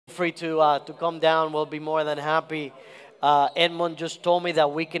free to come down. We'll be more than happy. Edmond just told me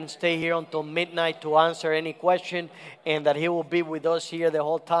that we can stay here until midnight to answer any question, and that he will be with us here the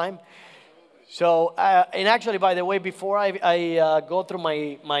whole time. So, and actually, by the way, before I go through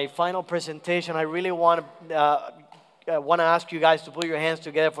my final presentation, I really want to ask you guys to put your hands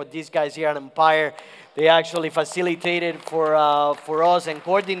together for these guys here at Empire. They actually facilitated for us and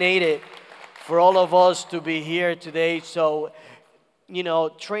coordinated for all of us to be here today. So, you know,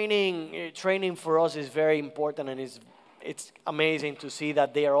 training for us is very important, and it's amazing to see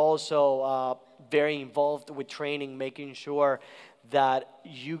that they are also very involved with training, making sure that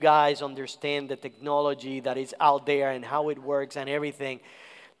you guys understand the technology that is out there and how it works and everything.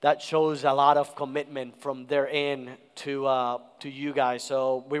 That shows a lot of commitment from their end to you guys.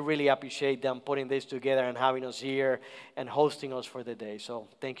 So we really appreciate them putting this together and having us here and hosting us for the day. So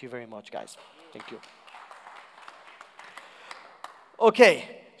thank you very much, guys. Thank you.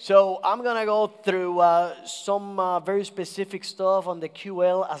 Okay. So I'm going to go through some very specific stuff on the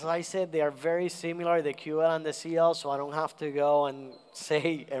QL. As I said, they are very similar, the QL and the CL, so I don't have to go and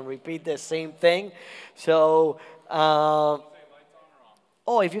say and repeat the same thing. So, oh,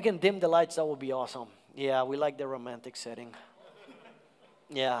 if you can dim the lights, that would be awesome. Yeah, we like the romantic setting.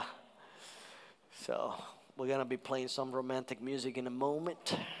 Yeah. So we're going to be playing some romantic music in a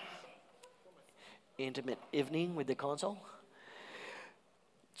moment. Intimate evening with the console.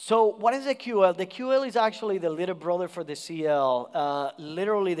 So what is the QL? The QL is actually the little brother for the CL.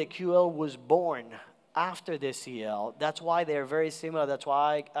 Literally, the QL was born after the CL. That's why they're very similar. That's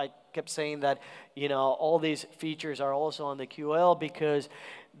why I kept saying that, you know, all these features are also on the QL, because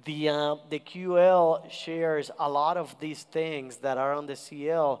the QL shares a lot of these things that are on the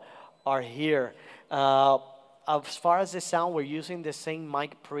CL are here. As far as the sound, we're using the same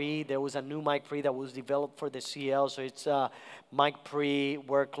mic pre. There was a new mic pre that was developed for the CL, so it's mic pre,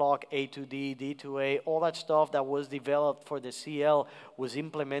 word clock, A to D, D to A, all that stuff that was developed for the CL was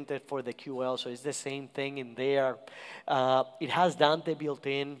implemented for the QL, so it's the same thing in there. It has Dante built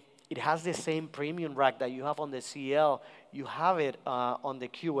in. It has the same premium rack that you have on the CL. You have it on the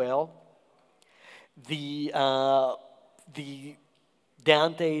QL. The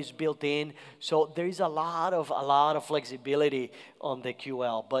Dante is built in, so there is a lot of flexibility on the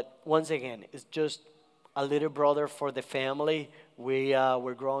QL. But once again, it's just a little brother for the family.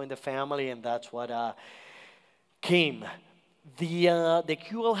 We're growing the family, and that's what came. The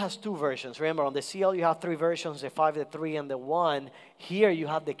QL has two versions. Remember, on the CL you have three versions: the 5, the 3, and the 1. Here you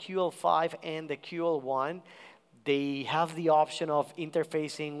have the QL5 and the QL1. They have the option of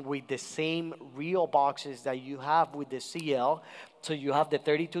interfacing with the same real boxes that you have with the CL. So you have the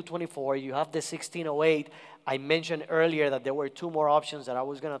 3224, you have the 1608. I mentioned earlier that there were two more options that I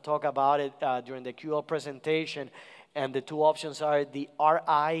was going to talk about it during the QL presentation. And the two options are the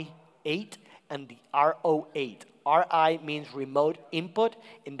RI8 and the RO8. RI means remote input,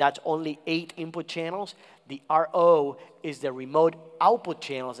 and that's only 8 input channels. The RO is the remote output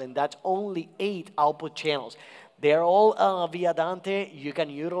channels, and that's only 8 output channels. They're all via Dante. You can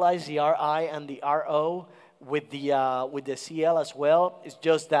utilize the RI and the RO with the CL as well. It's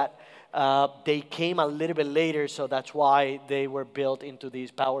just that they came a little bit later, so that's why they were built into this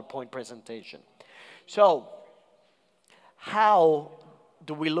PowerPoint presentation. So how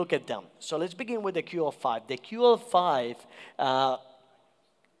do we look at them? So let's begin with the QL5. The QL5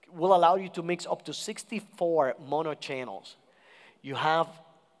 will allow you to mix up to 64 mono channels. You have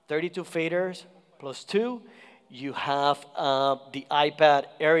 32 faders plus 2. You have the iPad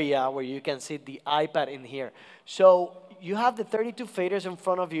area where you can see the iPad in here. So you have the 32 faders in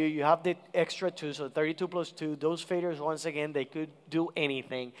front of you. You have the extra 2, so 32 plus 2. Those faders, once again, they could do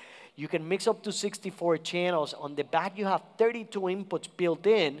anything. You can mix up to 64 channels. On the back, you have 32 inputs built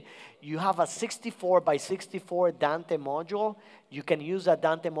in. You have a 64 by 64 Dante module. You can use that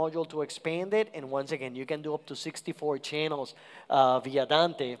Dante module to expand it. And once again, you can do up to 64 channels via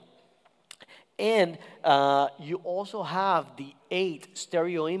Dante. And you also have the 8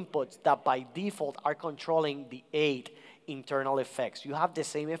 stereo inputs that by default are controlling the 8 internal effects. You have the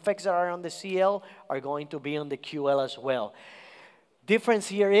same effects that are on the CL are going to be on the QL as well. Difference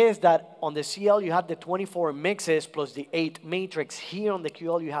here is that on the CL you have the 24 mixes plus the 8 matrix. Here on the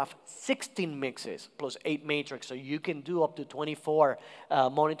QL you have 16 mixes plus 8 matrix. So you can do up to 24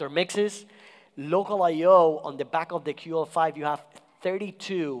 monitor mixes. Local I/O on the back of the QL5 you have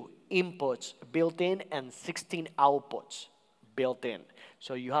 32 inputs built in and 16 outputs built in.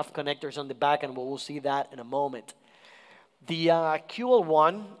 So you have connectors on the back, and we will see that in a moment. The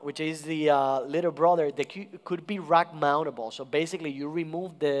QL1, which is the little brother, could be rack mountable. So basically you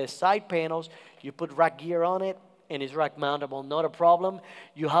remove the side panels, you put rack gear on it, and it's rack mountable, not a problem.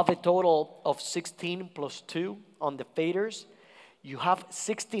 You have a total of 16 plus 2 on the faders. You have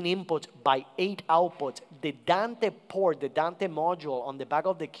 16 inputs by 8 outputs. The Dante port, the Dante module on the back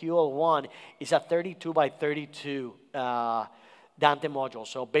of the QL1 is a 32 by 32 Dante module.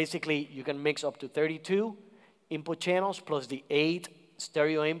 So basically, you can mix up to 32 input channels plus the 8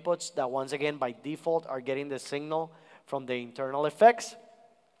 stereo inputs that, once again, by default are getting the signal from the internal effects.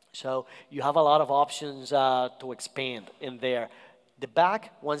 So you have a lot of options to expand in there. The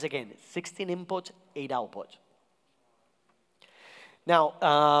back, once again, 16 inputs, 8 outputs. Now,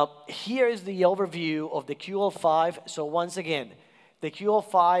 here is the overview of the QL5. So once again, the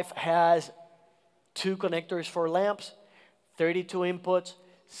QL5 has 2 connectors for lamps, 32 inputs,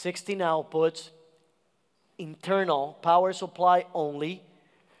 16 outputs, internal power supply only,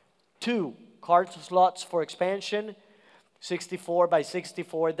 2 card slots for expansion, 64 by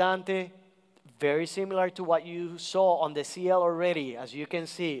 64 Dante, very similar to what you saw on the CL already. As you can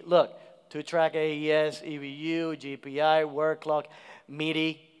see, look, 2-track AES, EBU, GPI, word clock,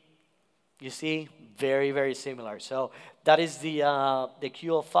 MIDI. You see, very, very similar. So that is the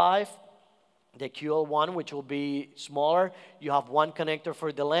QL5. The QL1, which will be smaller, you have 1 connector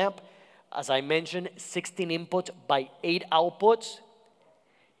for the lamp. As I mentioned, 16 inputs by 8 outputs.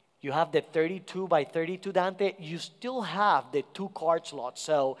 You have the 32 by 32 Dante. You still have the 2 card slots.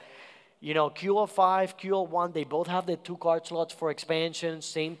 So, you know, QL5, QL1, they both have the 2 card slots for expansion.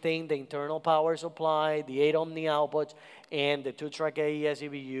 Same thing, the internal power supply, the 8 Omni outputs, and the 2-track AES,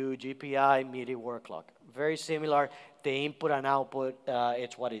 EBU, GPI, MIDI, word clock. Very similar. The input and output,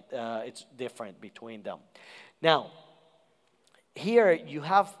 it's different between them. Now, here you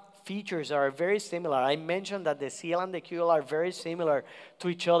have features that are very similar. I mentioned that the CL and the QL are very similar to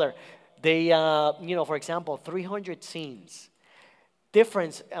each other. They, you know, for example, 300 scenes.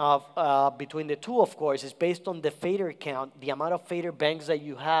 Difference of, between the two, of course, is based on the fader count, the amount of fader banks that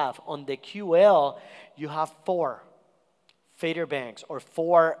you have. On the QL, you have 4 fader banks or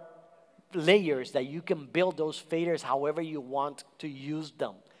 4 layers that you can build those faders however you want to use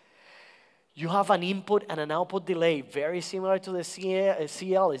them. You have an input and an output delay, very similar to the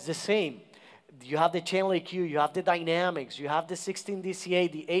CL, it's the same. You have the channel EQ, you have the dynamics, you have the 16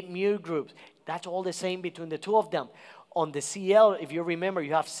 DCA, the 8 mute groups. That's all the same between the two of them. On the CL, if you remember,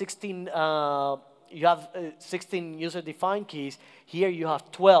 you have 16 user-defined keys. Here you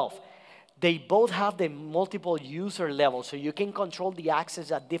have 12. They both have the multiple user levels, so you can control the access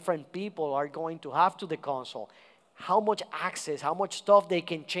that different people are going to have to the console. How much access, how much stuff they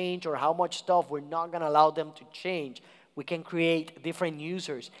can change, or how much stuff we're not going to allow them to change. We can create different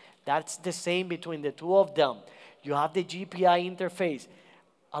users. That's the same between the two of them. You have the GPI interface.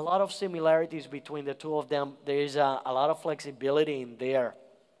 A lot of similarities between the two of them. There is a lot of flexibility in there.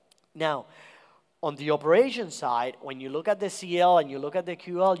 Now, on the operation side, when you look at the CL and you look at the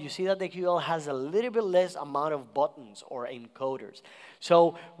QL, you see that the QL has a little bit less amount of buttons or encoders.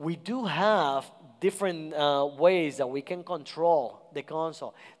 So we do have different ways that we can control the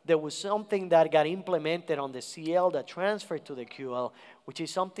console. There was something that got implemented on the CL that transferred to the QL, which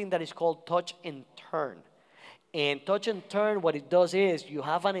is something that is called touch and turn. And touch and turn, what it does is you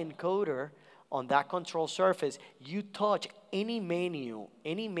have an encoder on that control surface. You touch any menu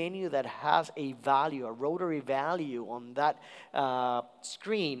that has a value, a rotary value on that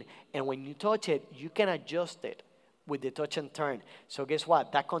screen, and when you touch it, you can adjust it with the touch and turn. So guess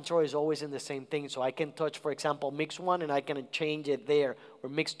what? That control is always in the same thing. So I can touch, for example, mix 1 and I can change it there, or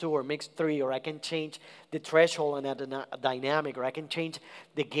mix 2 or mix 3, or I can change the threshold on a dynamic, or I can change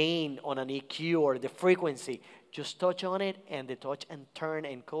the gain on an EQ or the frequency. Just touch on it, and the touch and turn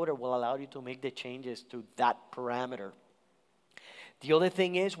encoder will allow you to make the changes to that parameter. The other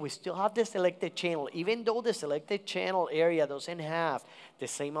thing is we still have the selected channel. Even though the selected channel area doesn't have the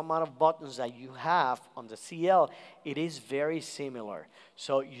same amount of buttons that you have on the CL, it is very similar.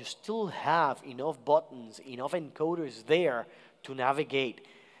 So you still have enough buttons, enough encoders there to navigate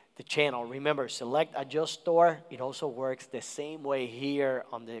the channel. Remember, select, adjust, store. It also works the same way here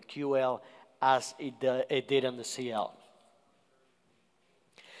on the QL as it did on the CL.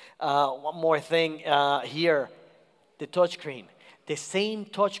 One more thing here, the touchscreen. The same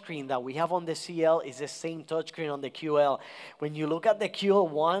touchscreen that we have on the CL is the same touchscreen on the QL. When you look at the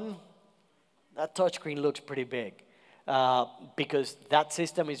QL1, that touchscreen looks pretty big because that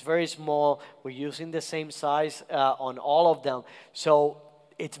system is very small. We're using the same size on all of them. So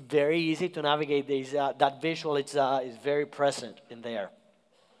it's very easy to navigate these. That visual is very present in there.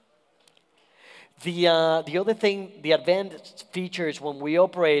 The other thing, the advanced features when we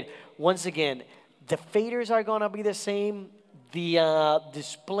operate, once again, the faders are going to be the same. the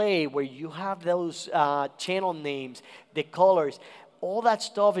display where you have those channel names, the colors, all that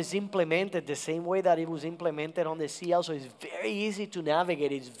stuff is implemented the same way that it was implemented on the CL, so it's very easy to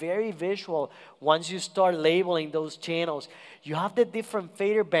navigate. It's very visual once you start labeling those channels. You have the different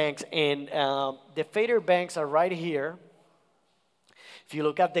fader banks, and the fader banks are right here. If you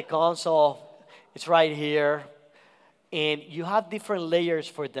look at the console, it's right here, and you have different layers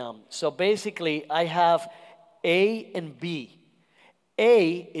for them. So basically, I have A and B.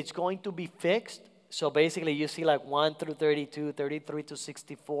 A, it's going to be fixed. So basically, you see like 1 through 32, 33 to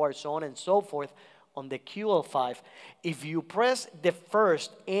 64, so on and so forth on the QL5. If you press the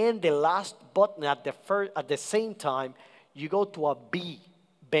first and the last button at the same time, you go to a B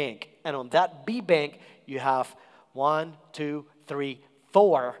bank. And on that B bank, you have 1, 2, 3,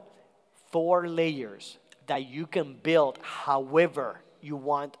 4 layers that you can build however you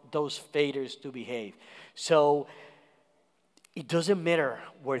want those faders to behave. So it doesn't matter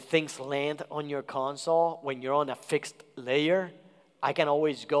where things land on your console when you're on a fixed layer. I can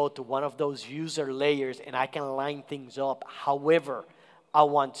always go to one of those user layers and I can line things up however I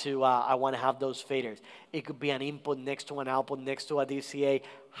want to have those faders. It could be an input next to an output next to a DCA.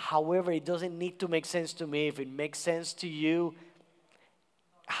 However, it doesn't need to make sense to me. If it makes sense to you,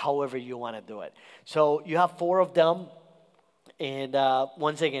 however you want to do it. So you have 4 of them, and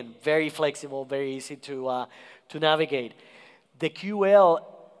once again, very flexible, very easy to navigate. The QL,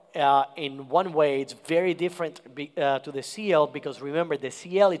 in one way, it's very different to the CL because remember, the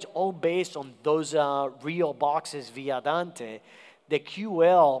CL is all based on those real boxes via Dante. The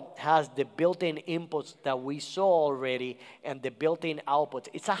QL has the built-in inputs that we saw already and the built-in outputs.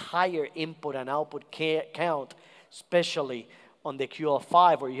 It's a higher input and output count, especially on the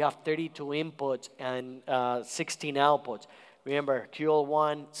QL5 where you have 32 inputs and 16 outputs. Remember,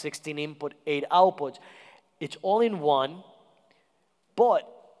 QL1, 16 input, 8 outputs. It's all in one. But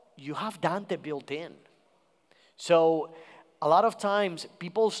you have Dante built in. So a lot of times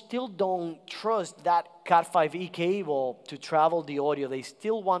people still don't trust that Cat5e cable to travel the audio. They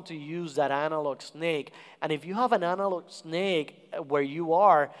still want to use that analog snake. And if you have an analog snake where you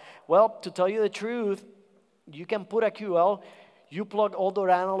are, well, to tell you the truth, you can put a QL, you plug all the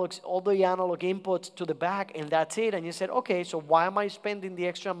analog inputs to the back, and that's it. And you said, okay, so why am I spending the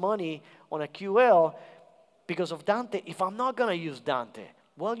extra money on a QL because of Dante if I'm not going to use Dante?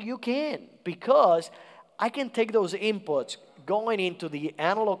 Well, you can, because I can take those inputs going into the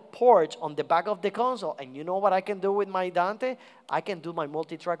analog ports on the back of the console, and you know what I can do with my Dante? I can do my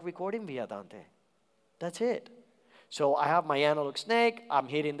multi-track recording via Dante. That's it. So I have my analog snake, I'm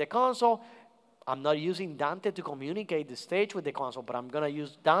hitting the console. I'm not using Dante to communicate the stage with the console, but I'm going to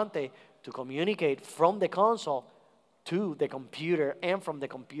use Dante to communicate from the console to the computer and from the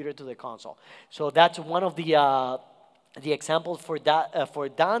computer to the console. So that's one of the examples for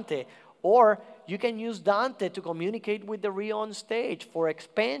Dante. Or you can use Dante to communicate with the Rio on stage for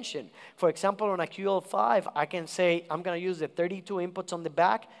expansion. For example, on a QL5, I can say I'm going to use the 32 inputs on the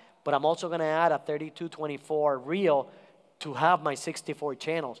back, but I'm also going to add a 3224 Rio to have my 64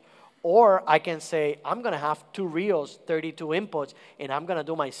 channels. Or I can say I'm going to have 2 Rios, 32 inputs, and I'm going to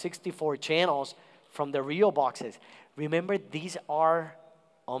do my 64 channels from the Rio boxes. Remember, these are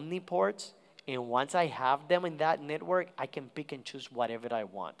omniports, and once I have them in that network, I can pick and choose whatever I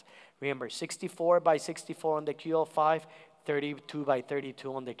want. Remember, 64 by 64 on the QL5, 32 by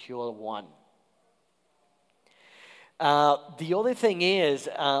 32 on the QL1. The other thing is,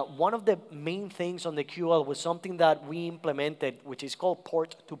 one of the main things on the QL was something that we implemented, which is called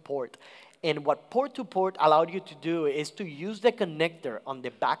port-to-port. And what port-to-port allowed you to do is to use the connector on the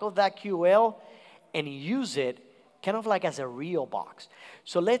back of that QL and use it kind of like as a Rio box.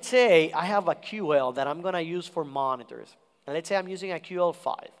 So let's say I have a QL that I'm going to use for monitors. And let's say I'm using a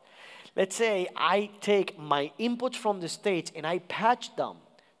QL5. Let's say I take my inputs from the stage and I patch them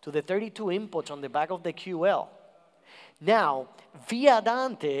to the 32 inputs on the back of the QL. Now, via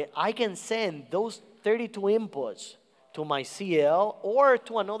Dante, I can send those 32 inputs to my CL or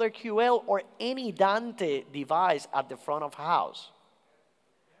to another QL or any Dante device at the front of house.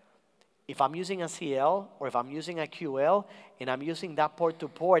 If I'm using a CL or if I'm using a QL and I'm using that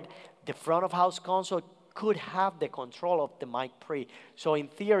port-to-port, the front of house console could have the control of the mic pre. So in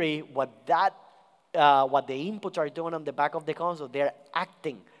theory, what the inputs are doing on the back of the console, they're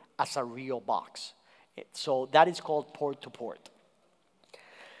acting as a real box. So that is called port-to-port.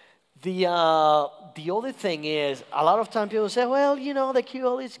 The other thing is, a lot of times people say, well, you know, the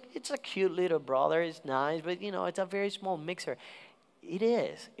QL it's a cute little brother, it's nice, but you know, it's a very small mixer. It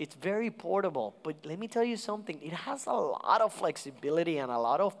is. It's very portable. But let me tell you something. It has a lot of flexibility and a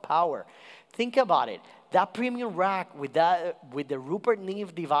lot of power. Think about it. That premium rack with the Rupert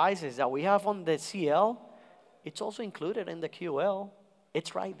Neve devices that we have on the CL, it's also included in the QL.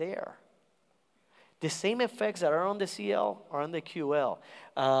 It's right there. The same effects that are on the CL are on the QL.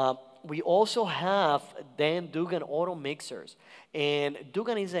 We also have Dan Dugan auto mixers. And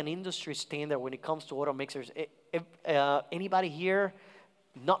Dugan is an industry standard when it comes to auto mixers. Anybody here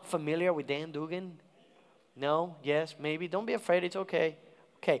not familiar with Dan Dugan? No? Yes? Maybe? Don't be afraid. It's okay.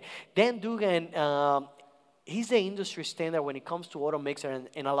 Okay. Dan Dugan, he's the industry standard when it comes to auto mixer.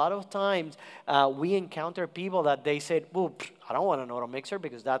 And a lot of times we encounter people that they said, well, I don't want an auto mixer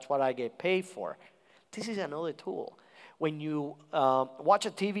because that's what I get paid for. This is another tool. When you watch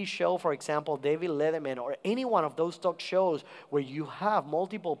a TV show, for example, David Letterman, or any one of those talk shows where you have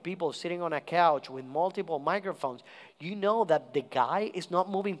multiple people sitting on a couch with multiple microphones, you know that the guy is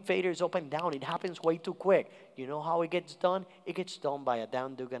not moving faders up and down. It happens way too quick. You know how it gets done? It gets done by a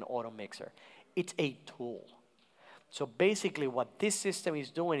Dan Dugan auto mixer. It's a tool. So basically what this system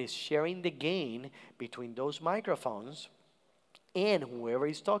is doing is sharing the gain between those microphones, and whoever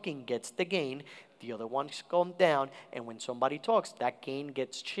is talking gets the gain. The other one's gone down, and when somebody talks, that gain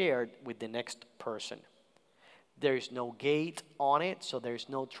gets shared with the next person. There's no gate on it, so there's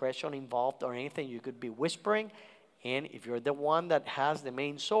no threshold involved or anything. You could be whispering, and if you're the one that has the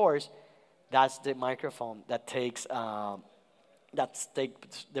main source, that's the microphone that takes the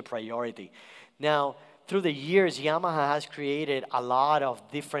priority. Now, through the years, Yamaha has created a lot of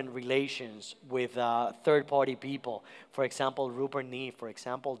different relations with third-party people. For example, Rupert Neve, for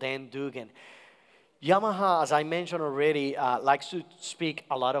example, Dan Dugan. Yamaha, as I mentioned already, likes to speak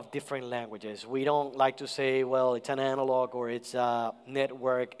a lot of different languages. We don't like to say, well, it's an analog or it's a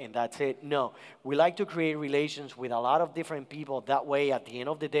network and that's it. No, we like to create relations with a lot of different people. That way, at the end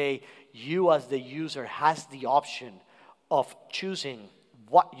of the day, you as the user has the option of choosing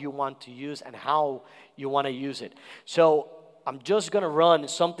what you want to use and how you want to use it. So I'm just going to run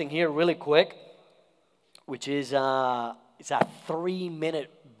something here really quick, which is it's a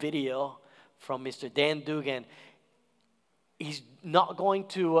 3-minute video from Mr. Dan Dugan. He's not going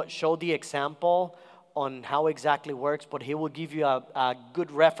to show the example on how exactly works, but he will give you a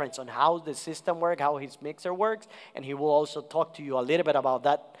good reference on how the system works, how his mixer works, and he will also talk to you a little bit about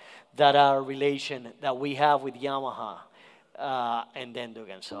that relation that we have with Yamaha and Dan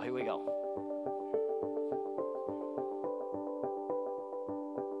Dugan. So here we go.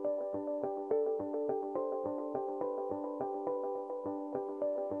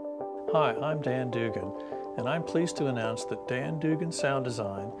 Hi, I'm Dan Dugan, and I'm pleased to announce that Dan Dugan Sound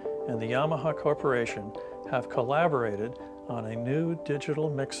Design and the Yamaha Corporation have collaborated on a new digital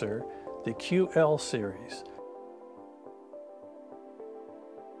mixer, the QL series.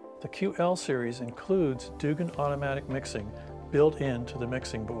 The QL series includes Dugan automatic mixing built into the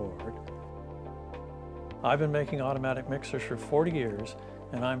mixing board. I've been making automatic mixers for 40 years,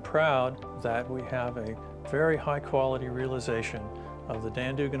 and I'm proud that we have a very high quality realization of the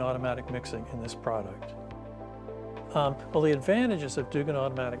Dan Dugan automatic mixing in this product. Well, the advantages of Dugan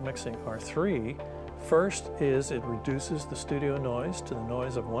automatic mixing are 3. First is it reduces the studio noise to the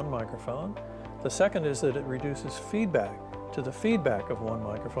noise of one microphone. The second is that it reduces feedback to the feedback of one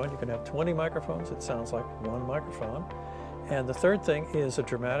microphone. You can have 20 microphones, it sounds like one microphone. And the third thing is a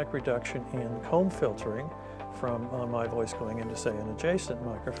dramatic reduction in comb filtering from my voice going into, say, an adjacent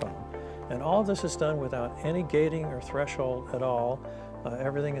microphone. And all this is done without any gating or threshold at all.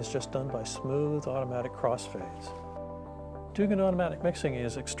 Everything is just done by smooth automatic crossfades. Dugan automatic mixing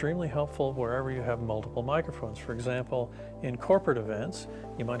is extremely helpful wherever you have multiple microphones. For example, in corporate events,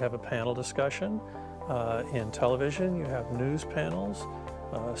 you might have a panel discussion. In television, you have news panels,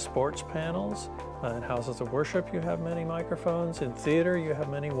 sports panels. In houses of worship, you have many microphones. In theater, you have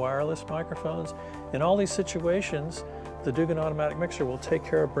many wireless microphones. In all these situations, the Dugan automatic mixer will take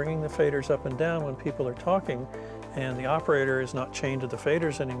care of bringing the faders up and down when people are talking, and the operator is not chained to the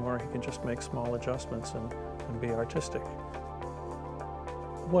faders anymore. He can just make small adjustments and be artistic.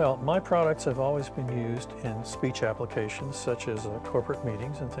 Well, my products have always been used in speech applications such as corporate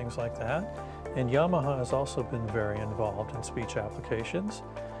meetings and things like that. And Yamaha has also been very involved in speech applications.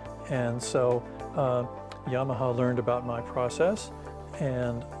 And so Yamaha learned about my process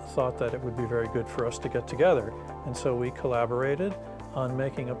and thought that it would be very good for us to get together. And so we collaborated on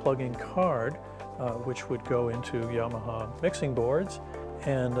making a plug-in card which would go into Yamaha mixing boards.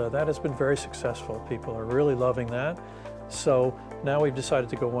 And that has been very successful. People are really loving that. So now we've decided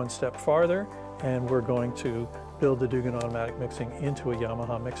to go one step farther, and we're going to build the Dugan automatic mixing into a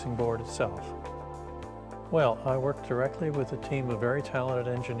Yamaha mixing board itself. Well, I worked directly with a team of very talented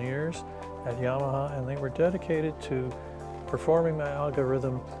engineers at Yamaha, and they were dedicated to performing my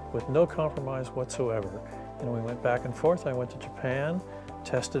algorithm with no compromise whatsoever. And we went back and forth. I went to Japan,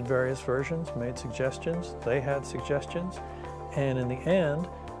 tested various versions, made suggestions. They had suggestions. And in the end,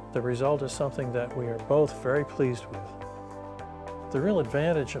 the result is something that we are both very pleased with. The real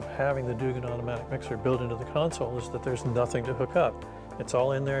advantage of having the Dugan automatic mixer built into the console is that there's nothing to hook up. It's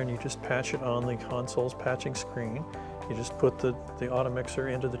all in there and you just patch it on the console's patching screen. You just put the auto mixer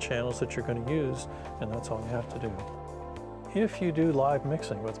into the channels that you're going to use, and that's all you have to do. If you do live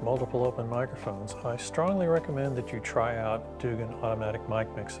mixing with multiple open microphones, I strongly recommend that you try out Dugan automatic mic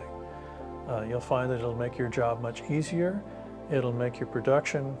mixing. You'll find that it'll make your job much easier, it'll make your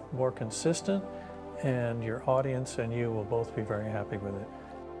production more consistent, and your audience and you will both be very happy with it.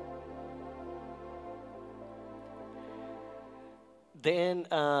 Dan,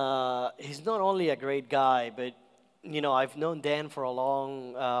 he's not only a great guy, but you know, I've known Dan for a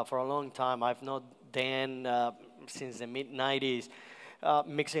long time. I've known Dan since the mid-90s,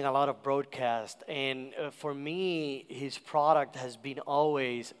 mixing a lot of broadcast. And for me, his product has been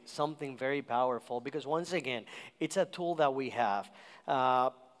always something very powerful because once again, it's a tool that we have.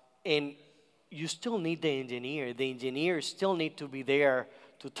 And you still need the engineer. The engineers still need to be there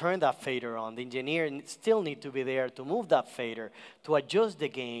to turn that fader on. The engineer still need to be there to move that fader, to adjust the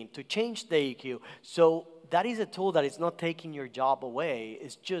gain, to change the EQ. So that is a tool that is not taking your job away.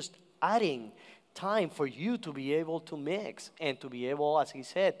 It's just adding time for you to be able to mix and to be able, as he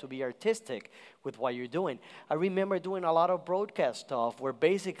said, to be artistic with what you're doing. I remember doing a lot of broadcast stuff where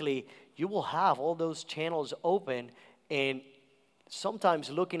basically you will have all those channels open and sometimes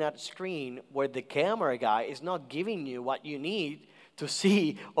looking at the screen where the camera guy is not giving you what you need to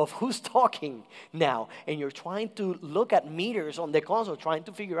see of who's talking now. And you're trying to look at meters on the console, trying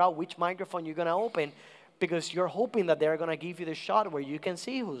to figure out which microphone you're going to open because you're hoping that they're going to give you the shot where you can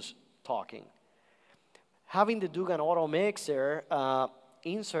see who's talking. Having the Dugan Auto Mixer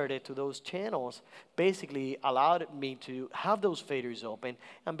inserted to those channels basically allowed me to have those faders open,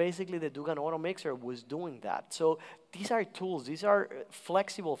 and basically the Dugan Auto Mixer was doing that. So these are tools, these are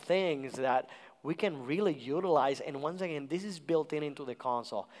flexible things that we can really utilize, and once again, this is built in into the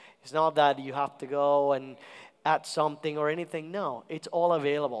console. It's not that you have to go and add something or anything. No, it's all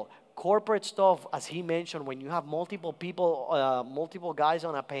available. Corporate stuff, as he mentioned, when you have multiple people, multiple guys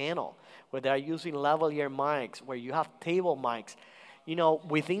on a panel, where they're using lavalier mics, where you have table mics, you know,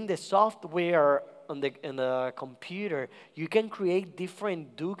 within the software in the computer, you can create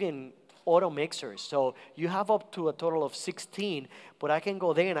different Dugan auto mixers. So you have up to a total of 16, but I can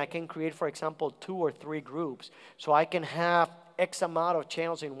go there and I can create, for example, 2 or 3 groups. So I can have X amount of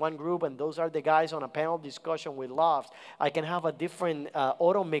channels in one group, and those are the guys on a panel discussion with lofts. I can have a different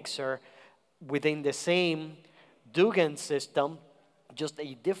auto mixer within the same Dugan system, just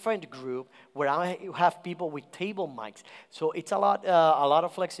a different group where I have people with table mics. So it's a lot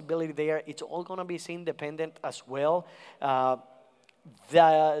of flexibility there. It's all going to be scene dependent as well.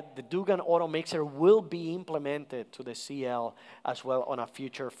 The Dugan Auto Mixer will be implemented to the CL as well on a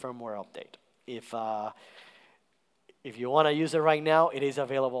future firmware update. If you want to use it right now, it is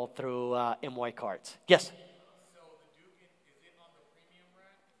available through MY cards. Yes? So the Dugan, is it on the premium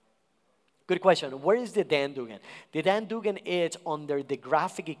rack? Good question. Where is the Dan Dugan? The Dan Dugan is under the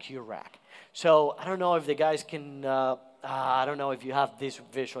graphic EQ rack. So I don't know if the guys can, I don't know if you have this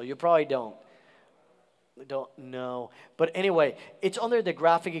visual. You probably don't. Don't know. But anyway, it's under the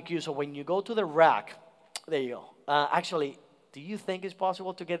graphic EQ. So when you go to the rack, there you go. Actually, do you think it's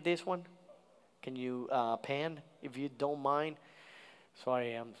possible to get this one? Can you pan, if you don't mind?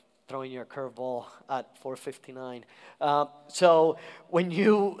 Sorry, I'm throwing you a curveball at 4:59. So when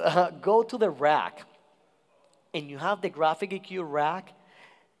you go to the rack and you have the graphic EQ rack,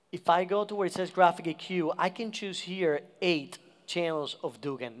 if I go to where it says graphic EQ, I can choose here 8 channels of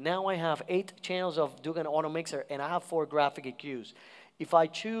Dugan. Now I have 8 channels of Dugan Auto Mixer and I have 4 graphic EQs. If I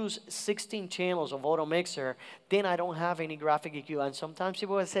choose 16 channels of Auto Mixer, then I don't have any graphic EQ. And sometimes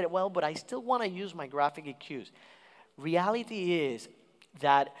people have said, well, but I still want to use my graphic EQs. Reality is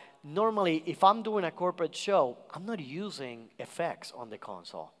that normally if I'm doing a corporate show, I'm not using effects on the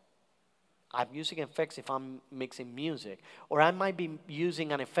console. I'm using effects if I'm mixing music. Or I might be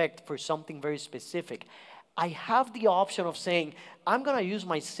using an effect for something very specific. I have the option of saying, I'm going to use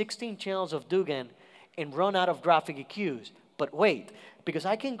my 16 channels of Dugan and run out of graphic EQs. But wait, because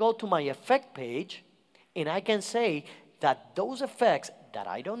I can go to my effect page and I can say that those effects that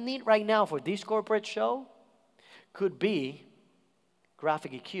I don't need right now for this corporate show could be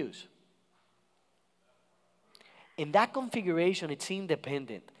graphic EQs. In that configuration, it's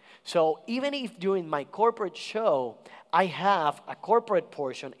independent. So even if during my corporate show, I have a corporate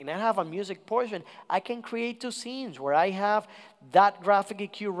portion and I have a music portion, I can create two scenes where I have that graphic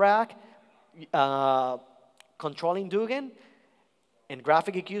EQ rack controlling Dugan and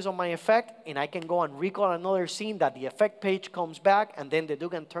graphic EQs on my effect, and I can go and recall another scene that the effect page comes back, and then the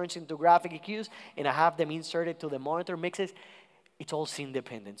Dugan turns into graphic EQs, and I have them inserted to the monitor mixes. It's all scene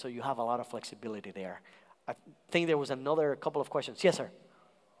dependent, so you have a lot of flexibility there. I think there was another couple of questions. Yes, sir.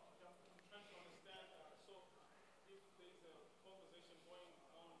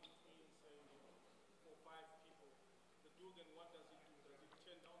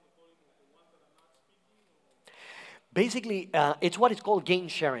 Basically, it's what is called gain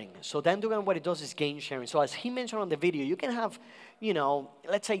sharing. So then Dugan, what it does is gain sharing. So as he mentioned on the video, you can have,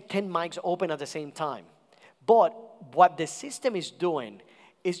 let's say 10 mics open at the same time. But what the system is doing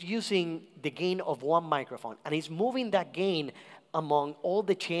is using the gain of one microphone, and it's moving that gain among all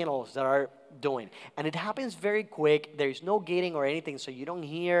the channels that are doing. And it happens very quick. There's no gating or anything, so you don't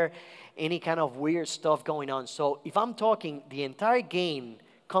hear any kind of weird stuff going on. So if I'm talking, the entire gain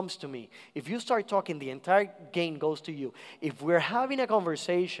comes to me. If you start talking, the entire gain goes to you. If we're having a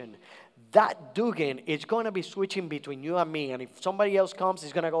conversation, that Dugan is going to be switching between you and me. And if somebody else comes,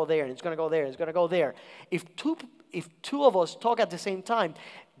 it's going to go there, and it's going to go there, and it's going to go there. If two of us talk at the same time,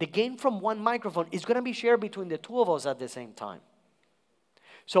 the gain from one microphone is going to be shared between the two of us at the same time.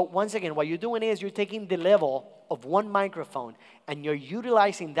 So once again, what you're doing is you're taking the level of one microphone, and you're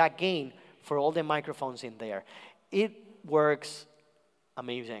utilizing that gain for all the microphones in there. It works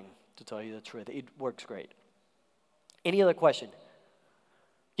amazing, to tell you the truth. It works great. Any other question?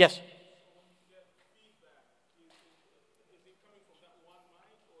 Yes?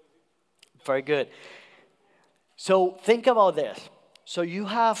 Very good. So think about this. So you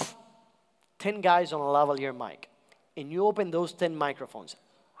have 10 guys on a lavalier mic, and you open those 10 microphones.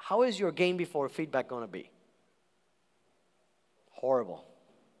 How is your gain before feedback going to be? Horrible.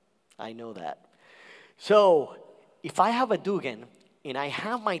 I know that. So if I have a Dugan, and I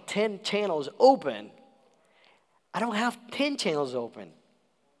have my 10 channels open, I don't have 10 channels open.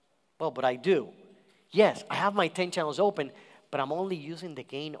 Well, but I do. Yes, I have my 10 channels open, but I'm only using the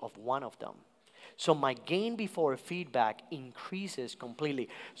gain of one of them. So my gain before feedback increases completely.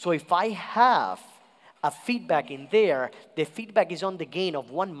 So if I have a feedback in there, the feedback is on the gain of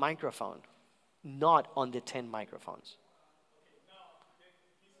one microphone, not on the 10 microphones.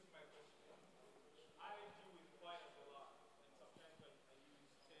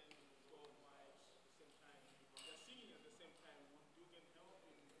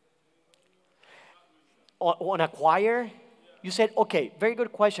 On a choir? You said, okay, very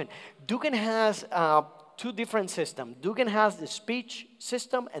good question. Dugan has two different systems. Dugan has the speech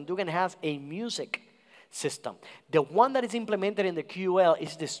system, and Dugan has a music system. The one that is implemented in the QL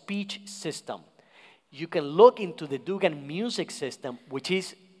is the speech system. You can look into the Dugan music system, which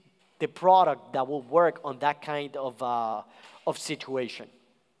is the product that will work on that kind of situation.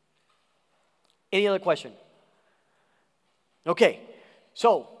 Any other question? Okay,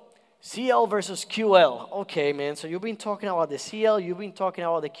 so CL versus QL. Okay, man, so you've been talking about the CL, you've been talking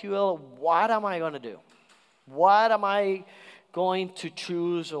about the QL. What am I going to do? What am I going to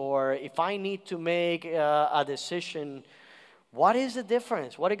choose? Or if I need to make a decision, what is the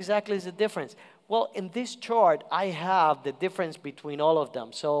difference? What exactly is the difference? Well, in this chart, I have the difference between all of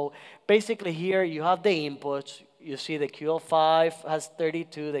them. So basically here you have the inputs. You see the QL5 has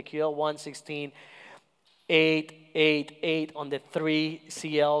 32, the QL1 16, 8, 8, 8 on the 3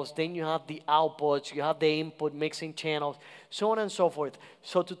 CLs. Then you have the outputs, you have the input mixing channels, so on and so forth.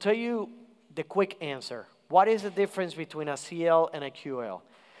 So to tell you the quick answer, what is the difference between a CL and a QL?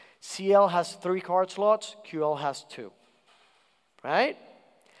 CL has 3 card slots, QL has 2, right?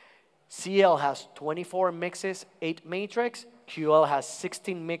 CL has 24 mixes, 8 matrix. QL has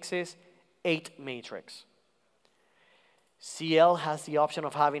 16 mixes, 8 matrix. CL has the option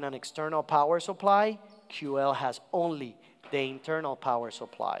of having an external power supply. QL has only the internal power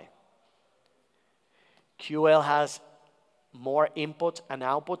supply. QL has more inputs and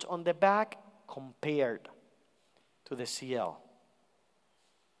outputs on the back compared to the CL.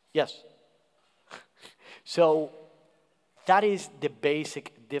 Yes? So that is the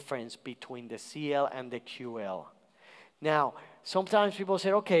basic difference between the CL and the QL. Now, sometimes people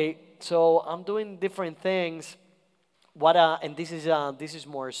say, okay, so I'm doing different things. And this is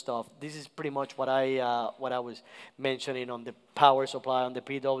more stuff. This is pretty much what I was mentioning on the power supply, on the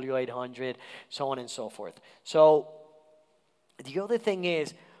PW800, so on and so forth. So the other thing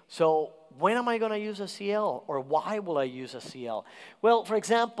is, so when am I going to use a CL, or why will I use a CL? Well, for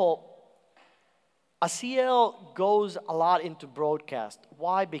example, A CL goes a lot into broadcast.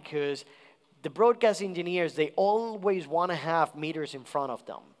 Why? Because the broadcast engineers, they always want to have meters in front of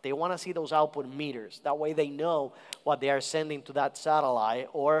them. They want to see those output meters. That way they know what they are sending to that satellite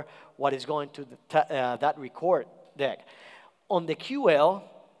or what is going to that record deck. On the QL,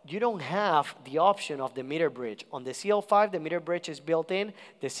 you don't have the option of the meter bridge. On the CL5, the meter bridge is built in.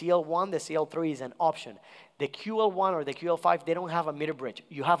 The CL1, the CL3 is an option. The QL1 or the QL5, they don't have a meter bridge.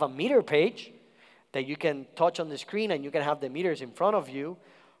 You have a meter page that you can touch on the screen and you can have the meters in front of you,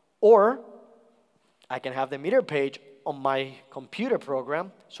 or I can have the meter page on my computer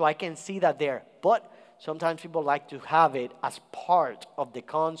program so I can see that there. But sometimes people like to have it as part of the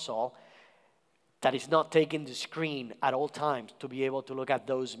console that is not taking the screen at all times to be able to look at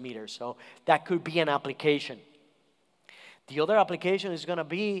those meters. So that could be an application. The other application is going to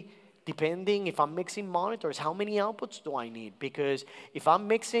be, depending if I'm mixing monitors, how many outputs do I need? Because if I'm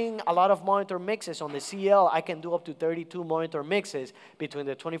mixing a lot of monitor mixes on the CL, I can do up to 32 monitor mixes between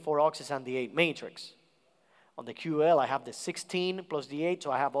the 24 auxes and the 8 matrix. On the QL, I have the 16 plus the 8,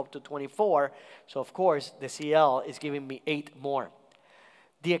 so I have up to 24. So of course, the CL is giving me 8 more.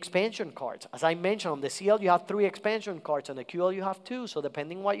 The expansion cards, as I mentioned, on the CL you have 3 expansion cards, on the QL you have 2. So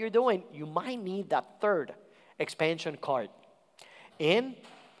depending what you're doing, you might need that 3rd expansion card. And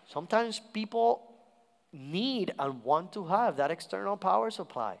sometimes people need and want to have that external power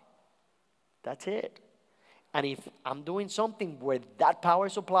supply. That's it. And if I'm doing something where that power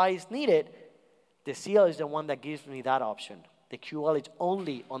supply is needed, the CL is the one that gives me that option. The QL is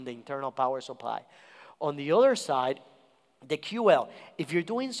only on the internal power supply. On the other side, the QL, if you're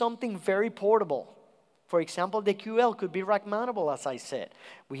doing something very portable, for example, the QL could be rack mountable, as I said.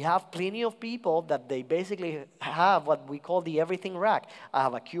 We have plenty of people that they basically have what we call the everything rack. I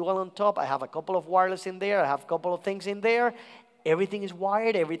have a QL on top, I have a couple of wireless in there, I have a couple of things in there. Everything is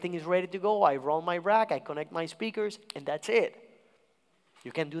wired, everything is ready to go. I run my rack, I connect my speakers, and that's it.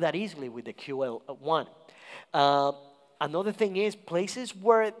 You can do that easily with the QL1. Another thing is places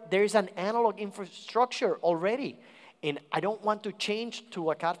where there's an analog infrastructure already. And I don't want to change to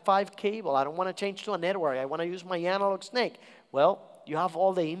a Cat5 cable. I don't want to change to a network. I want to use my analog snake. Well, you have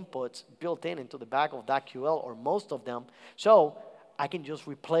all the inputs built in into the back of that QL, or most of them. So I can just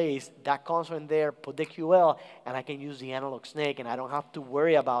replace that console in there, put the QL, and I can use the analog snake, and I don't have to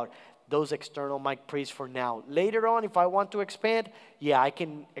worry about those external mic pre's for now. Later on, if I want to expand, yeah, I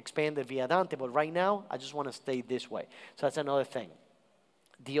can expand it via Dante, but right now, I just want to stay this way. So that's another thing.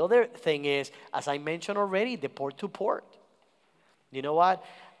 The other thing is, as I mentioned already, the port-to-port. You know what?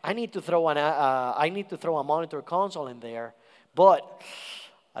 I need to throw a monitor console in there, but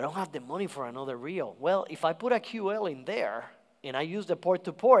I don't have the money for another reel. Well, if I put a QL in there and I use the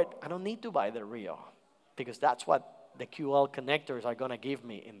port-to-port, I don't need to buy the reel because that's what the QL connectors are going to give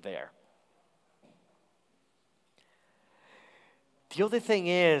me in there. The other thing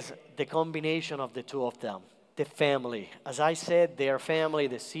is the combination of the two of them. The family. As I said, their family,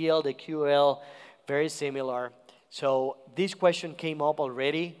 the CL, the QL, very similar. So this question came up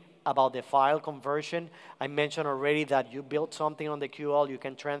already about the file conversion. I mentioned already that you built something on the QL, you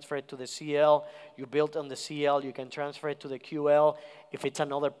can transfer it to the CL. You built on the CL, you can transfer it to the QL. If it's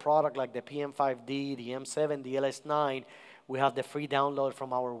another product like the PM5D, the M7, the LS9, we have the free download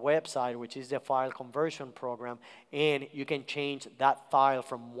from our website, which is the file conversion program, and you can change that file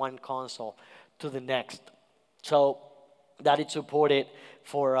from one console to the next. So that is supported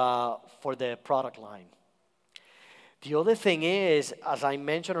for the product line. The other thing is, as I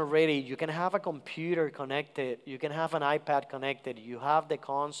mentioned already, you can have a computer connected, you can have an iPad connected, you have the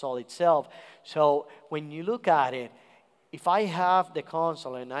console itself. So when you look at it, if I have the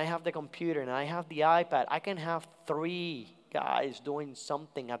console and I have the computer and I have the iPad, I can have 3 guys doing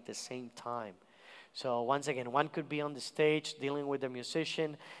something at the same time. So once again, one could be on the stage dealing with the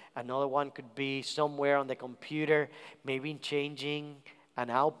musician, another one could be somewhere on the computer, maybe changing an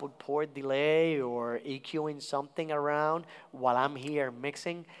output port delay or EQing something around while I'm here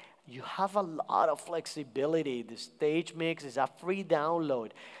mixing. You have a lot of flexibility. The stage mix is a free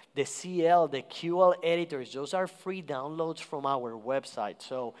download. The CL, the QL editors, those are free downloads from our website.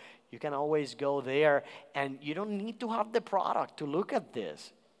 So you can always go there, and you don't need to have the product to look at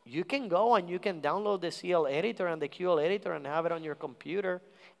this. You can go and you can download the CL editor and the QL editor and have it on your computer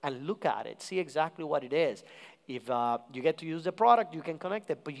and look at it, see exactly what it is. If you get to use the product, you can connect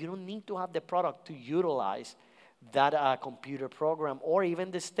it, but you don't need to have the product to utilize that computer program or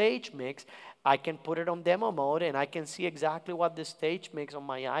even the stage mix. I can put it on demo mode and I can see exactly what the stage mix on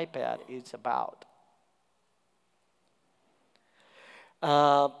my iPad is about.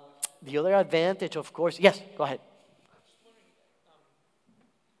 The other advantage, of course, yes, go ahead.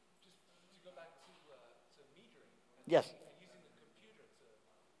 Just to go back to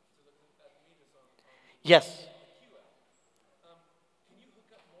Yes. Can you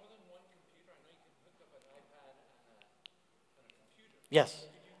hook up more than one computer? I know you can hook up an iPad and a computer. Yes.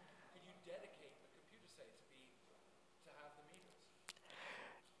 Could you dedicate a computer, say, to have the meters?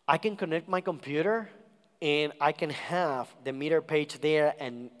 I can connect my computer and I can have the meter page there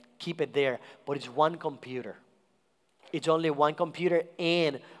and keep it there, but it's one computer. It's only one computer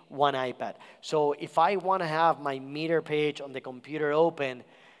and one iPad. So if I want to have my meter page on the computer open,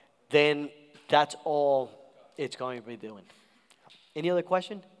 then that's all it's going to be doing. Any other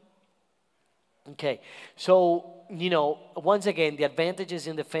question? Okay, so once again, the advantages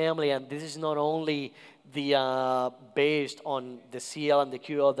in the family, and this is not only the based on the CL and the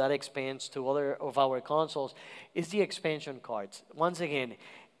QL that expands to other of our consoles, is the expansion cards. Once again,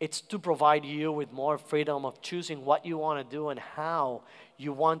 it's to provide you with more freedom of choosing what you want to do and how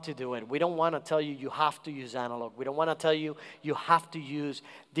you want to do it. We don't want to tell you you have to use analog. We don't want to tell you you have to use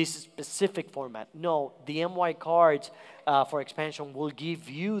this specific format. No, the MY cards for expansion will give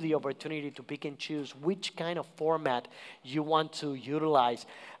you the opportunity to pick and choose which kind of format you want to utilize.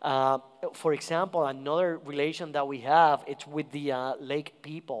 For example, another relation that we have, it's with the Lake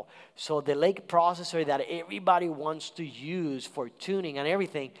people. So the Lake processor that everybody wants to use for tuning and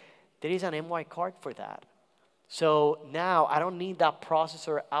everything, there is an MY card for that. So now I don't need that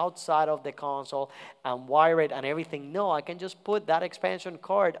processor outside of the console and wire it and everything. No, I can just put that expansion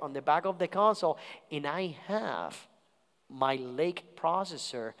card on the back of the console and I have my Lake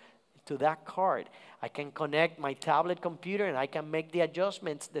processor to that card. I can connect my tablet computer and I can make the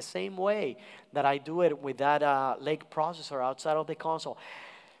adjustments the same way that I do it with that Lake processor outside of the console.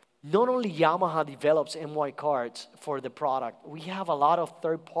 Not only Yamaha develops MY cards for the product, we have a lot of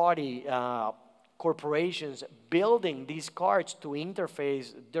third-party corporations building these cards to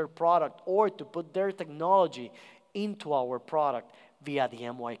interface their product or to put their technology into our product via the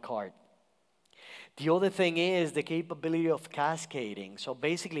MY card. The other thing is the capability of cascading. So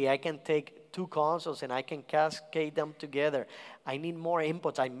basically, I can take two consoles and I can cascade them together. I need more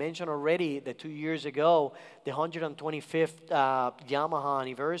inputs. I mentioned already that 2 years ago, the 125th Yamaha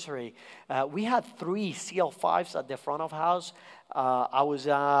anniversary, we had 3 CL5s at the front of house. I was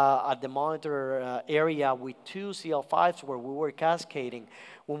at the monitor area with 2 CL5s where we were cascading.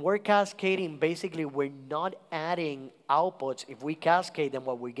 When we're cascading, basically we're not adding outputs. If we cascade them,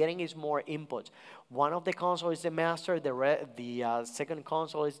 what we're getting is more inputs. One of the consoles is the master, the second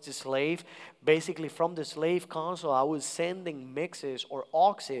console is the slave. Basically from the slave console, I was sending mixes or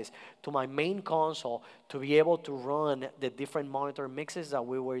auxes to my main console to be able to run the different monitor mixes that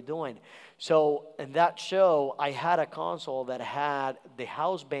we were doing. So in that show, I had a console that had the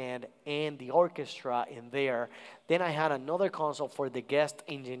house band and the orchestra in there. Then I had another console for the guest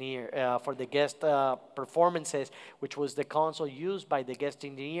engineer, for the guest performances, which was the console used by the guest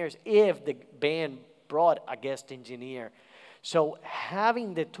engineers if the band brought a guest engineer. So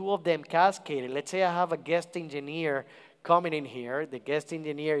having the two of them cascaded, let's say I have a guest engineer coming in here, the guest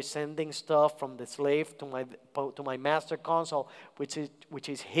engineer is sending stuff from the slave to my master console, which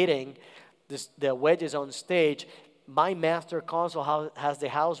is hitting the wedges on stage. My master console has the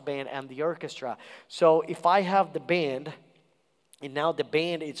house band and the orchestra. So if I have the band, and now the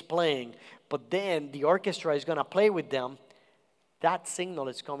band is playing, but then the orchestra is going to play with them, that signal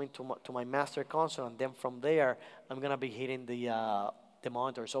is coming to my master console, and then from there, I'm going to be hitting the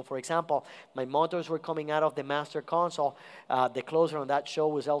monitor. So for example, my monitors were coming out of the master console. The closer on that show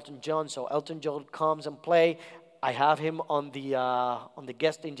was Elton John. So Elton John comes and play. I have him on the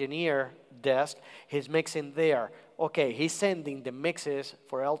guest engineer desk. He's mixing there. Okay, he's sending the mixes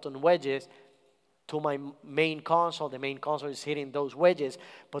for Elton wedges to my main console. The main console is hitting those wedges,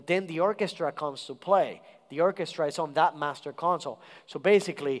 but then the orchestra comes to play. The orchestra is on that master console. So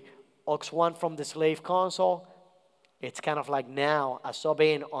basically, aux 1 from the slave console, it's kind of like now a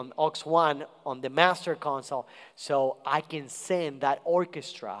sub-in on aux 1 on the master console. So I can send that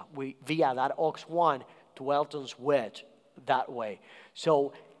orchestra via that aux 1 to Elton's wedge that way.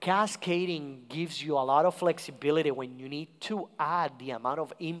 So cascading gives you a lot of flexibility when you need to add the amount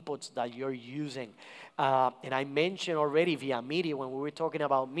of inputs that you're using. And I mentioned already via MIDI, when we were talking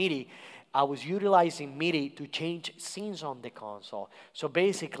about MIDI, I was utilizing MIDI to change scenes on the console. So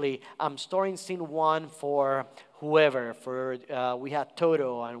basically, I'm storing scene 1 for whoever. We had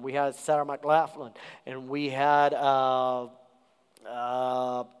Toto, and we had Sarah McLachlan, and we had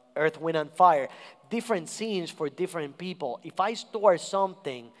Earth, Wind, and Fire. Different scenes for different people. If I store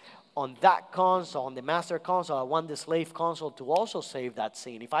something on that console, on the master console, I want the slave console to also save that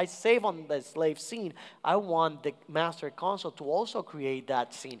scene. If I save on the slave scene, I want the master console to also create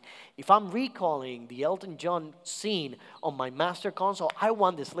that scene. If I'm recalling the Elton John scene on my master console, I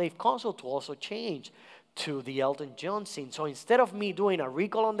want the slave console to also change to the Elton John scene. So instead of me doing a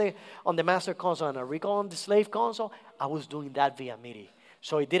recall on the master console and a recall on the slave console, I was doing that via MIDI.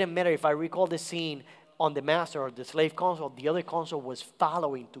 So it didn't matter if I recall the scene on the master or the slave console, the other console was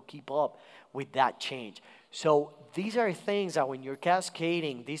following to keep up with that change. So these are things that when you're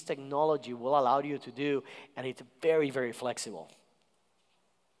cascading, this technology will allow you to do, and it's very, very flexible.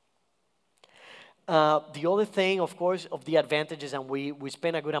 The other thing, of course, of the advantages, and we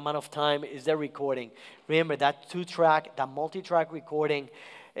spend a good amount of time, is the recording. Remember, that two-track, that multi-track recording,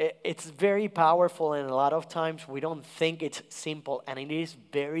 it's very powerful, and a lot of times we don't think it's simple, and it is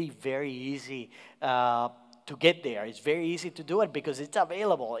very, very easy to get there. It's very easy to do it because it's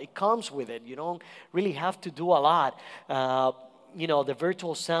available. It comes with it. You don't really have to do a lot. You know, the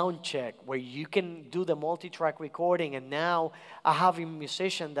virtual sound check where you can do the multi-track recording, and now I have a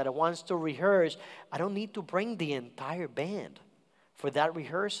musician that wants to rehearse. I don't need to bring the entire band for that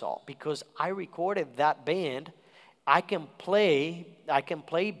rehearsal because I recorded that band. I can play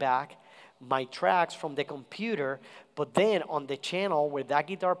back my tracks from the computer, but then on the channel where that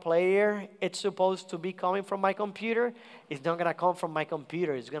guitar player it's supposed to be coming from my computer, it's not gonna come from my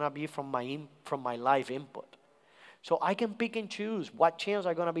computer. It's gonna be from my live input. So I can pick and choose what channels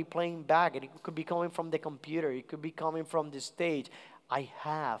are gonna be playing back, and it could be coming from the computer. It could be coming from the stage. I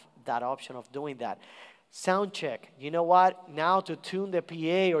have that option of doing that. Sound check. You know what? Now to tune the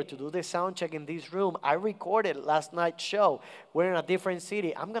PA or to do the sound check in this room, I recorded last night's show. We're in a different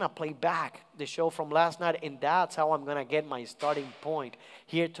city. I'm going to play back the show from last night, and that's how I'm going to get my starting point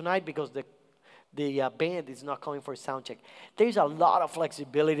here tonight because the band is not coming for sound check. There's a lot of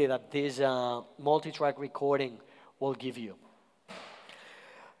flexibility that this multi-track recording will give you.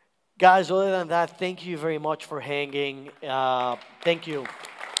 Guys, other than that, thank you very much for hanging. Thank you.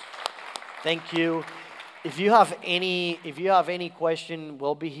 Thank you. If you have any question,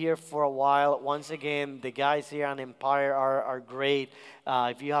 we'll be here for a while. Once again, the guys here on Empire are great.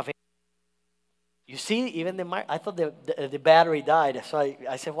 If you have any, you see, even the mic, I thought the battery died. So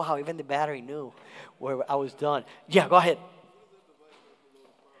I said, wow, even the battery knew where I was done. Yeah, go ahead.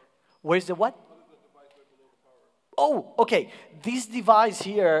 Where's the what? Oh, okay. This device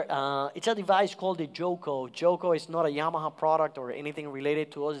here, it's a device called the Joko. Joko is not a Yamaha product or anything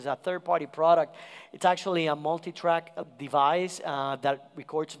related to us. It's a third-party product. It's actually a multi-track device that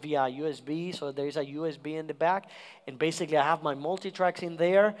records via USB. So there's a USB in the back. And basically, I have my multi-tracks in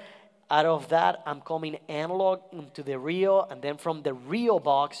there. Out of that, I'm coming analog into the Rio. And then from the Rio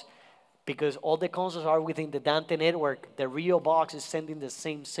box, because all the consoles are within the Dante network, the Rio box is sending the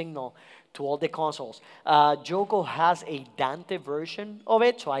same signal to all the consoles. Joko has a Dante version of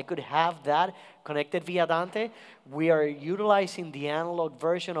it, so I could have that connected via Dante. We are utilizing the analog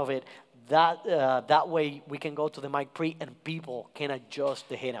version of it. That way we can go to the mic pre and people can adjust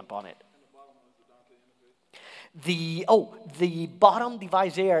the head amp on it. The bottom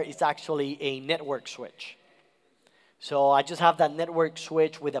device there is actually a network switch. So I just have that network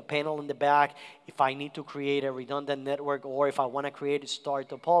switch with a panel in the back. If I need to create a redundant network or if I want to create a star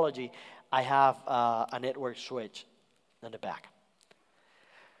topology, I have a network switch in the back.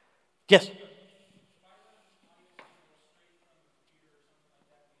 Yes?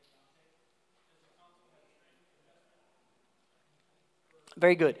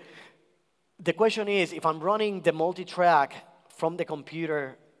 Very good. The question is, if I'm running the multi-track from the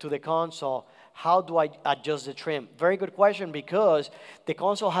computer to the console, how do I adjust the trim? Very good question, because the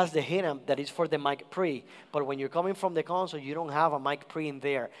console has the head amp that is for the mic pre, but when you're coming from the console, you don't have a mic pre in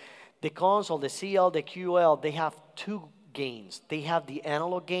there. The console, the CL, the QL, they have two gains. They have the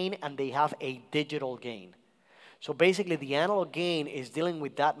analog gain and they have a digital gain. So basically, the analog gain is dealing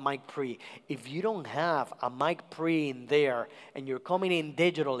with that mic pre. If you don't have a mic pre in there and you're coming in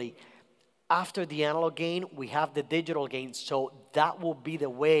digitally, after the analog gain, we have the digital gain. So that will be the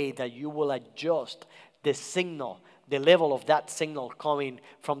way that you will adjust the signal, the level of that signal coming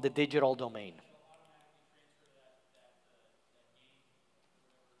from the digital domain.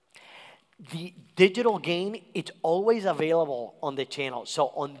 The digital gain, it's always available on the channel. So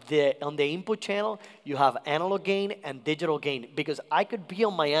on the input channel, you have analog gain and digital gain. Because I could be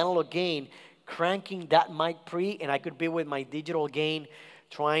on my analog gain cranking that mic pre, and I could be with my digital gain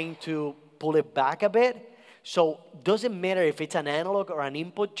trying to pull it back a bit. So doesn't matter if it's an analog or an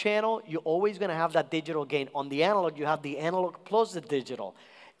input channel, you're always going to have that digital gain. On the analog, you have the analog plus the digital.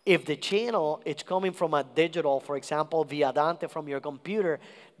 If the channel is coming from a digital, for example, via Dante from your computer,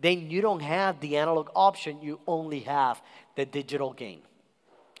 then you don't have the analog option. You only have the digital gain.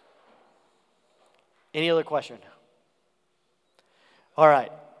 Any other question? All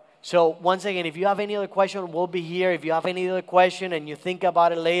right. So once again, if you have any other question, we'll be here. If you have any other question and you think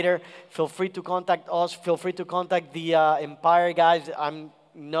about it later, feel free to contact us. Feel free to contact the Empire guys. I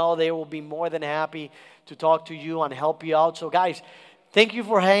know they will be more than happy to talk to you and help you out. So guys, thank you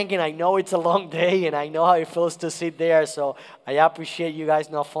for hanging. I know it's a long day, and I know how it feels to sit there. So I appreciate you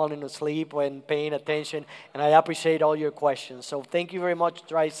guys not falling asleep and paying attention, and I appreciate all your questions. So thank you very much.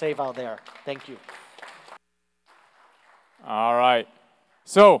 Drive safe out there. Thank you. All right.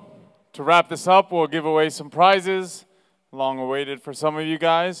 So, to wrap this up, we'll give away some prizes, long awaited for some of you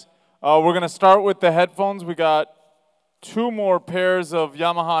guys. We're going to start with the headphones. We got 2 more pairs of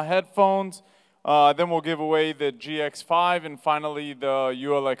Yamaha headphones. Then we'll give away the GX5 and finally the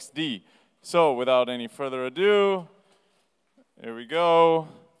ULXD. So, without any further ado, here we go.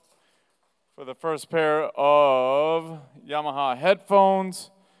 For the first pair of Yamaha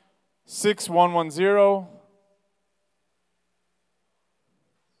headphones, 6110.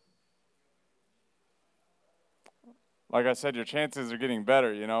 Like I said, your chances are getting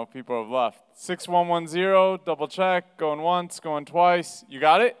better, you know, people have left. 6110, double check, going once, going twice. You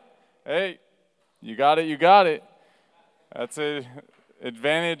got it? Hey, you got it, you got it. That's an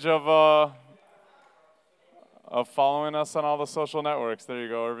advantage of following us on all the social networks. There you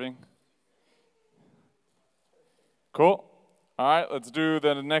go, Irving. Cool. All right, let's do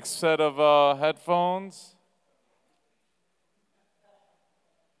the next set of headphones.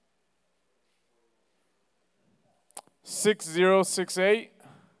 $6068.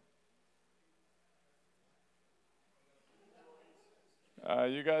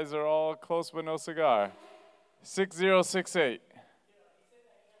 You guys are all close but no cigar. 6068.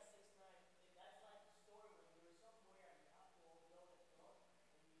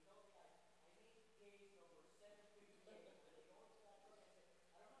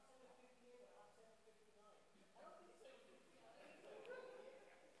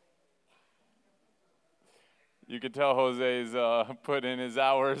 You could tell Jose's put in his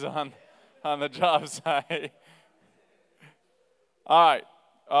hours on the job site. All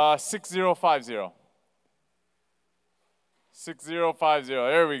right, 6050. 6050,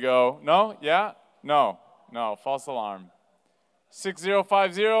 there we go. No, yeah, no, false alarm.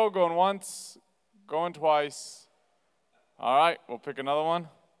 6050, going once, going twice. All right, we'll pick another one.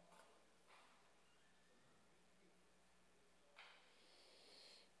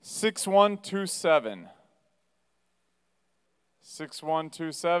 $6127.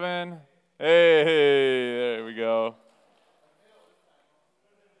 6127. Hey, there we go.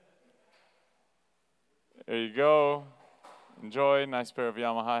 There you go. Enjoy. Nice pair of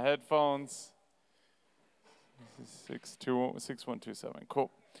Yamaha headphones. 6127. Cool.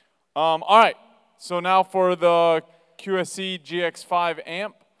 All right. So now for the QSC GX5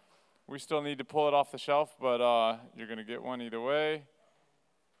 amp. We still need to pull it off the shelf, but you're going to get one either way.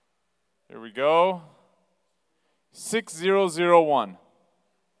 Here we go. 6001.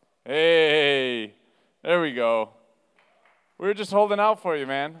 Hey, there we go. We were just holding out for you,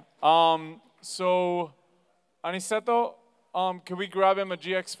 man. So, Aniceto, can we grab him a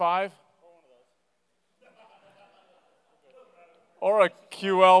GX5? Or a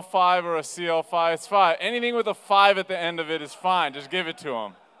QL5 or a CL5, it's fine. Anything with a 5 at the end of it is fine. Just give it to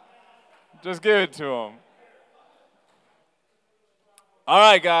him. Just give it to him. All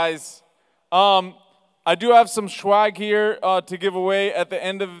right, guys. I do have some swag here to give away at the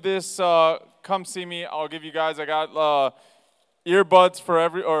end of this. Come see me. I'll give you guys. I got earbuds for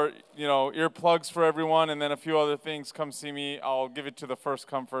earplugs for everyone, and then a few other things. Come see me. I'll give it to the first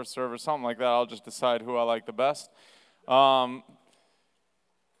come, first serve or something like that. I'll just decide who I like the best. All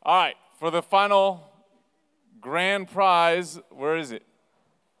right, for the final grand prize, where is it?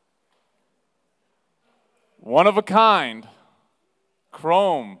 One of a kind,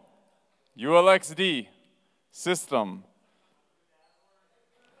 Chrome ULXD system.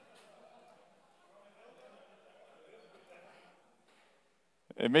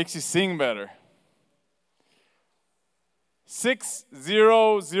 It makes you sing better.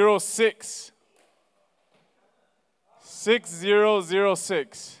 6006.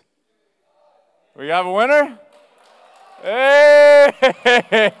 6006. We have a winner? Hey!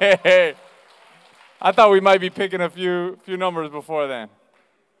 I thought we might be picking a few numbers before then.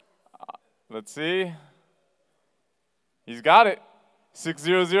 Let's see. He's got it.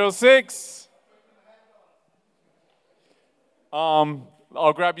 6006.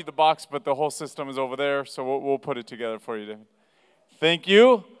 I'll grab you the box, but the whole system is over there, so we'll put it together for you, David. Thank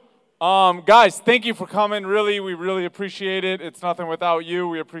you. Guys, thank you for coming. Really, we really appreciate it. It's nothing without you.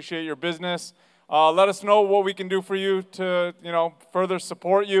 We appreciate your business. Let us know what we can do for you to, further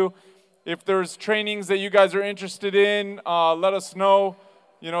support you. If there's trainings that you guys are interested in, let us know.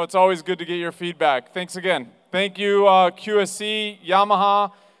 you know, it's always good to get your feedback. Thanks again. Thank you, QSC,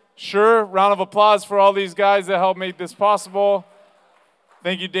 Yamaha, Shure. Round of applause for all these guys that helped make this possible.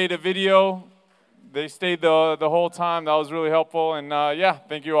 Thank you, Data Video. They stayed the whole time. That was really helpful. And yeah,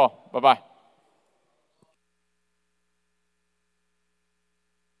 thank you all. Bye-bye.